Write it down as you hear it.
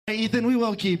Ethan, we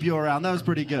will keep you around. That was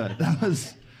pretty good. That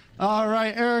was... All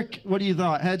right, Eric, what do you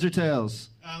thought? Heads or tails?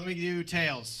 Let me do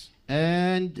tails.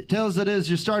 And tails it is.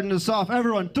 You're starting us off.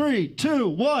 Everyone, 3, 2,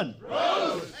 1.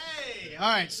 Roast! Hey! All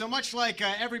right, so much like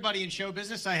everybody in show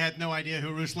business, I had no idea who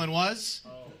Ruslan was.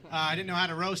 I didn't know how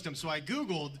to roast him, so I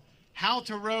Googled how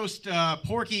to roast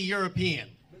Porky European.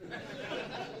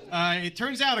 It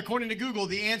turns out, according to Google,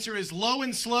 the answer is low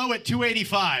and slow at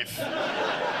 285.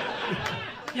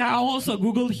 Yeah, I also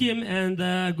Googled him, and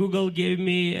Google gave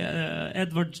me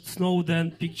Edward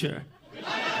Snowden picture.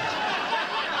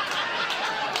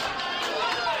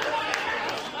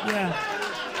 Yeah.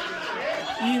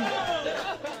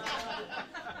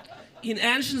 In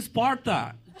ancient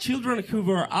Sparta, children who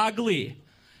were ugly,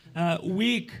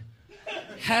 weak,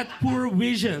 had poor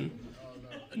vision,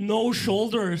 no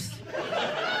shoulders,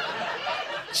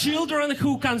 children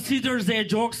who considered their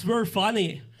jokes were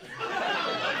funny,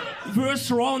 were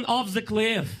thrown off the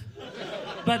cliff.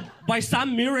 But by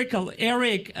some miracle,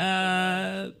 Eric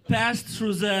passed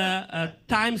through the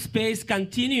time-space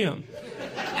continuum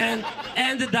and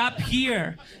ended up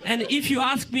here. And if you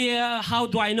ask me how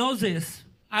do I know this,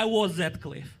 I was that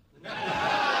cliff.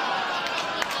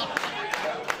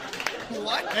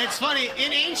 What? It's funny,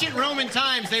 in ancient Roman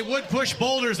times, they would push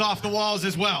boulders off the walls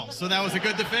as well, so that was a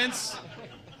good defense.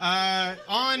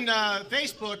 On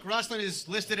Facebook, Ruslan is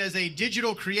listed as a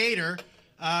digital creator.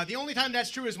 The only time that's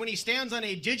true is when he stands on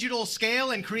a digital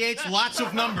scale and creates lots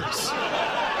of numbers.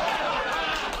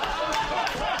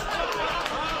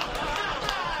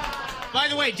 By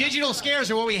the way, digital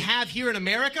scales are what we have here in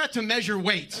America to measure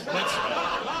weight.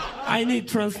 I need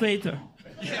translator.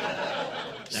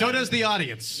 So does the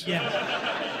audience.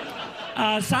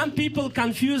 Yeah. Some people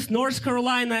confuse North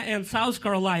Carolina and South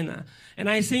Carolina, and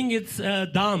I think it's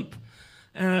dumb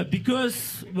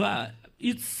because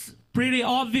it's pretty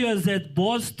obvious that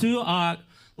both two are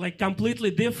like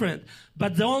completely different.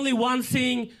 But the only one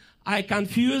thing I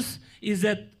confuse is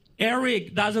that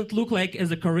Eric doesn't look like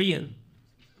as a Korean.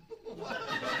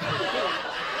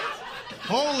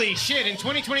 Holy shit, in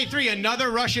 2023,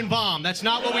 another Russian bomb. That's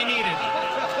not what we needed.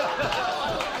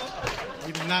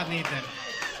 We did not need that.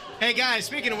 Hey guys,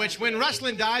 speaking of which, when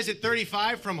Ruslan dies at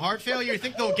 35 from heart failure, you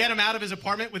think they'll get him out of his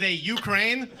apartment with a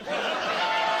Ukraine?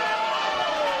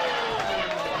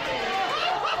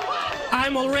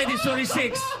 I'm already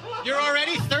 36. You're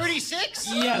already 36?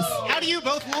 Yes. How do you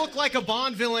both look like a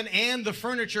Bond villain and the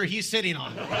furniture he's sitting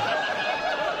on?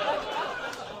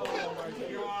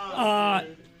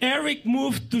 Eric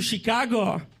moved to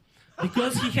Chicago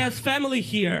because he has family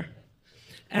here.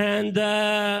 And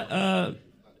there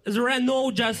are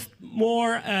no just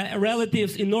more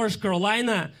relatives in North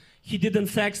Carolina he didn't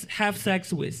have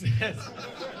sex with.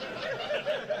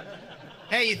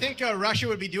 Hey, you think Russia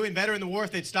would be doing better in the war if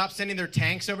they'd stop sending their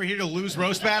tanks over here to lose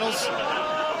roast battles?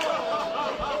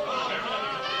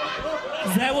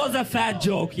 That was a fat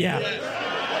joke, yeah.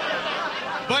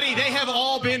 Buddy, they have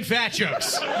all been fat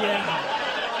jokes. Yeah.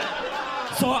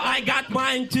 So I got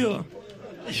mine too.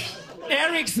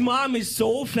 Eric's mom is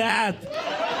so fat.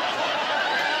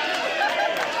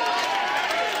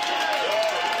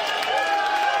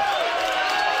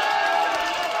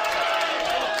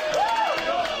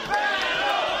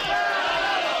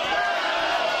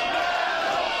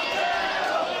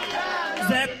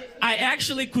 That I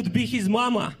actually could be his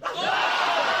mama.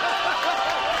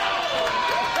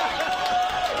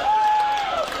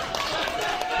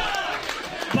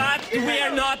 But we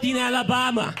are not in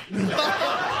Alabama.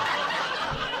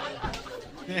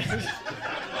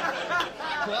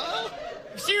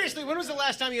 Seriously, when was the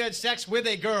last time you had sex with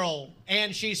a girl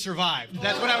and she survived?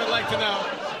 That's what I would like to know.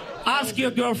 Ask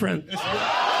your girlfriend. Guys,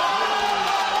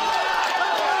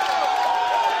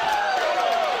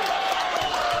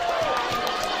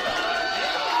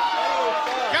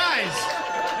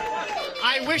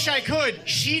 I wish I could.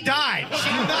 She died. She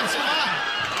did not survive.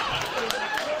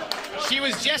 She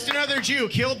was just another Jew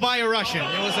killed by a Russian.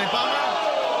 It was a bummer.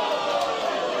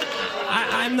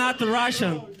 I'm not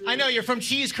Russian. I know, you're from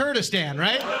Cheese Kurdistan,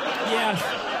 right? Yes.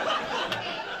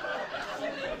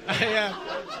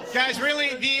 Guys,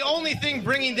 really, the only thing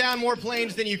bringing down more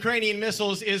planes than Ukrainian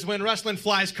missiles is when Ruslan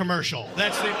flies commercial.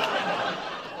 That's the...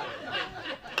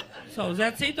 So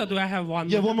that's it, or do I have one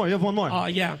more? Yeah, one more. You have one more.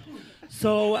 Yeah.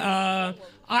 So I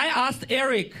asked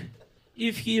Eric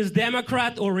if he is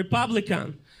Democrat or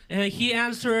Republican, and he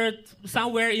answered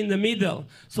somewhere in the middle.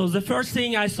 So the first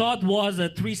thing I thought was a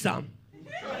threesome.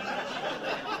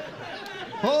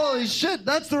 Holy shit,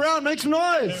 that's the round. Make some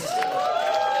noise.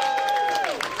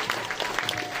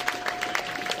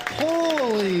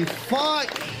 Holy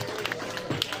fuck.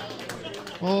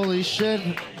 Holy shit.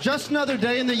 Just Another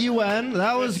Day in the UN.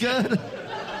 That was good.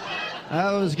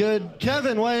 That was good.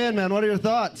 Kevin, weigh in, man. What are your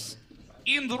thoughts?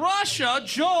 In Russia,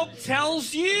 joke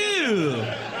tells you.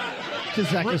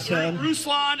 Kazakhstan.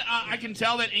 Ruslan, I can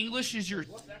tell that English is your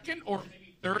second or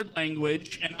maybe third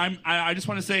language, and I just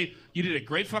want to say you did a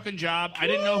great fucking job. I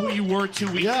didn't know who you were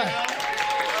 2 weeks ago.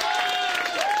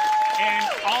 And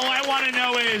all I want to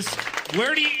know is,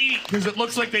 where do you eat? Because it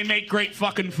looks like they make great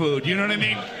fucking food. You know what I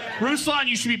mean? Ruslan,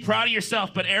 you should be proud of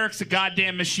yourself, but Eric's a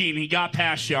goddamn machine. He got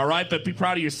past you, all right? But be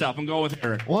proud of yourself. I'm going with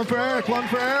Eric. One for Eric.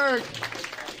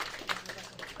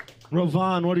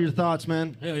 Rovan, what are your thoughts,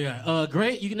 man? Hell yeah.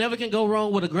 Great. You never can go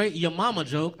wrong with a great your mama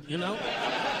joke, you know?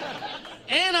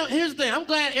 And here's the thing. I'm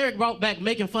glad Eric brought back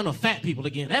making fun of fat people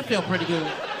again. That felt pretty good.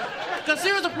 Because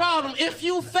here's the problem. If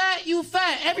you fat, you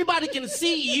fat. Everybody can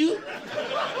see you.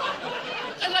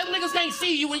 And like niggas can't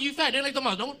see you when you fat. They're like,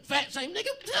 don't fat shame. Nigga,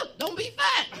 don't be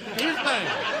fat. Here's the thing.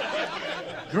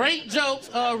 Great jokes.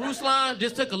 Ruslan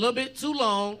just took a little bit too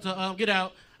long to get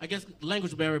out. I guess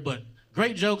language barrier, but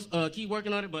great jokes. Keep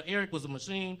working on it. But Eric was a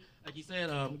machine. Like you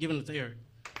said, giving it to Eric.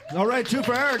 All right, two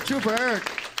for Eric.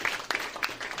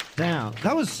 Damn,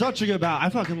 that was such a good battle. I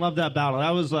fucking love that battle.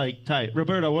 That was like tight.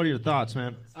 Roberto, what are your thoughts,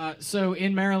 man? So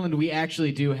in Maryland, we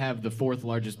actually do have the fourth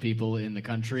largest people in the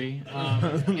country.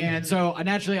 And so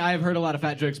naturally, I have heard a lot of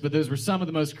fat jokes, but those were some of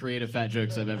the most creative fat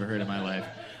jokes I've ever heard in my life.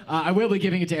 I will be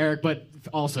giving it to Eric, but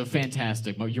also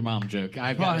fantastic. Your mom joke.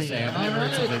 I've got to say, I've never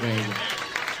heard something very good.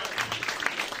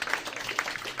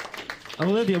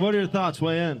 Olivia, what are your thoughts?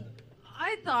 Weigh in.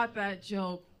 I thought that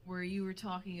joke where you were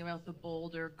talking about the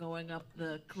boulder going up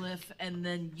the cliff and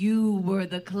then you were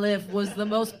the cliff was the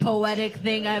most poetic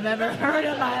thing I've ever heard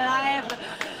in my life.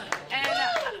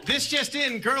 And this just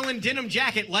in, girl in denim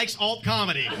jacket likes alt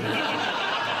comedy. And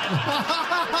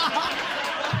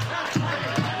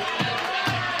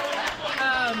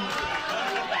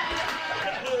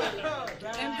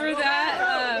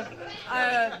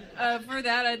for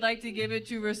that, I'd like to give it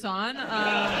to Ruslan.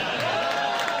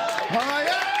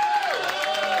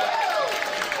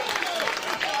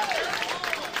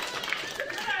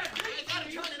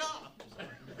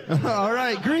 All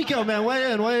right, Greco, man,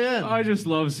 weigh in. I just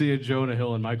love seeing Jonah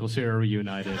Hill and Michael Cera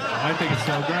reunited. I think it's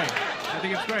so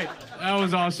great. That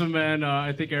was awesome, man.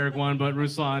 I think Eric won, but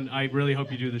Ruslan, I really hope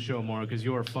you do the show more because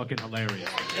you are fucking hilarious.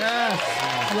 Yes.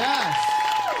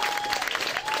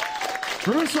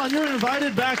 Ruslan, you're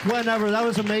invited back whenever. That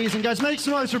was amazing. Guys, make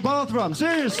some noise for both of them.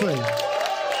 Seriously.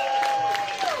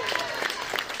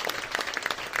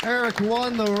 Eric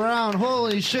won the round.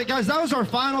 Holy shit. Guys, that was our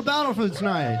final battle for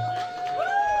tonight.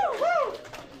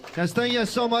 Guys, thank you guys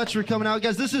so much for coming out.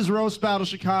 Guys, this is Roast Battle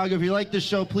Chicago. If you like this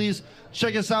show, please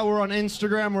check us out. We're on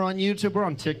Instagram, we're on YouTube, we're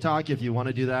on TikTok if you want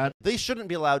to do that. They shouldn't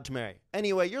be allowed to marry.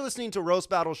 Anyway, you're listening to Roast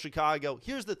Battle Chicago.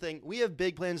 Here's the thing. We have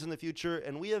big plans in the future,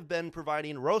 and we have been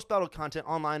providing Roast Battle content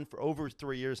online for over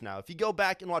 3 years now. If you go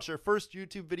back and watch our first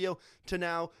YouTube video to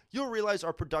now, you'll realize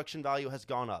our production value has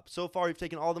gone up. So far, we've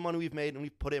taken all the money we've made and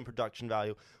we've put it in production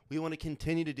value. We want to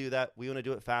continue to do that. We want to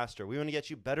do it faster. We want to get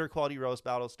you better quality Roast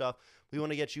Battle stuff. We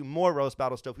want to get you more Roast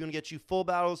Battle stuff. We want to get you full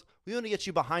battles. We want to get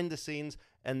you behind the scenes.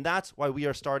 And that's why we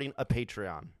are starting a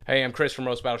Patreon. Hey, I'm Chris from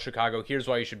Roast Battle Chicago. Here's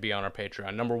why you should be on our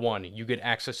Patreon. Number one, you get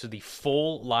access to the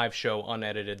full live show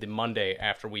unedited the Monday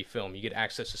after we film. You get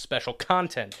access to special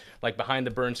content like Behind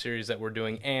the Burn series that we're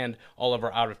doing and all of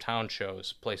our out-of-town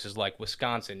shows, places like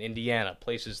Wisconsin, Indiana,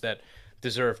 places that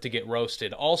deserve to get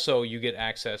roasted. Also, you get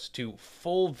access to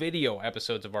full video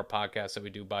episodes of our podcast that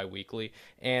we do bi-weekly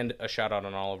and a shout out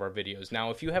on all of our videos. Now,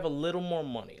 if you have a little more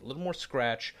money, a little more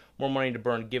scratch, more money to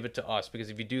burn, give it to us, because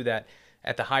if you do that,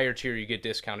 at the higher tier, you get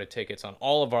discounted tickets on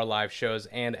all of our live shows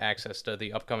and access to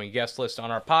the upcoming guest list on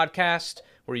our podcast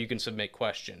where you can submit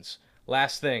questions.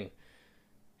 Last thing,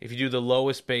 if you do the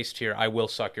lowest base tier, I will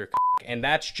suck your cock. And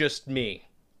that's just me.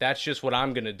 That's just what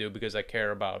I'm going to do because I care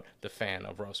about the fan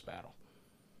of Roast Battle.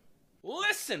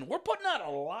 Listen, we're putting out a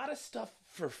lot of stuff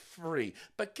for free,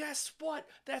 but guess what?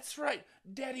 That's right,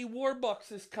 Daddy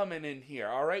Warbucks is coming in here,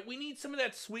 all right? We need some of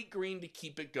that sweet green to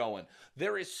keep it going.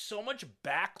 There is so much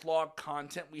backlog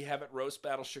content we have at Roast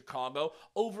Battle Chicago,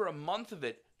 over a month of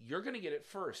it. You're going to get it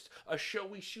first. A show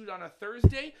we shoot on a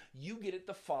Thursday, you get it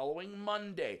the following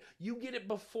Monday. You get it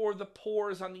before the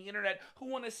pores on the internet who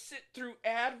want to sit through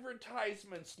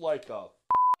advertisements like a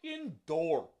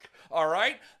dork, all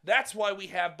right? That's why we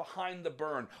have Behind the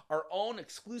Burn, our own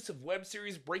exclusive web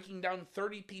series breaking down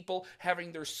 30 people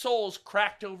having their souls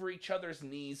cracked over each other's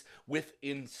knees with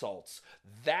insults.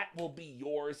 That will be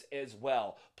yours as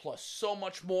well. Plus so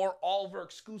much more, all of our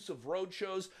exclusive road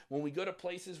shows when we go to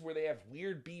places where they have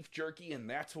weird beef jerky and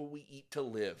that's what we eat to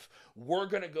live. We're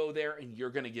going to go there and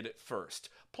you're going to get it first.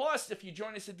 Plus, if you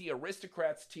join us at the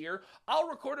Aristocrats tier, I'll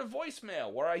record a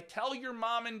voicemail where I tell your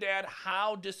mom and dad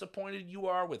how disappointed you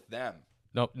are with them.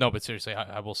 No, but seriously,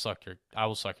 I will suck your.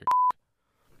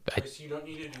 Chris, you don't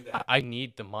need to do that. I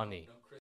need the money.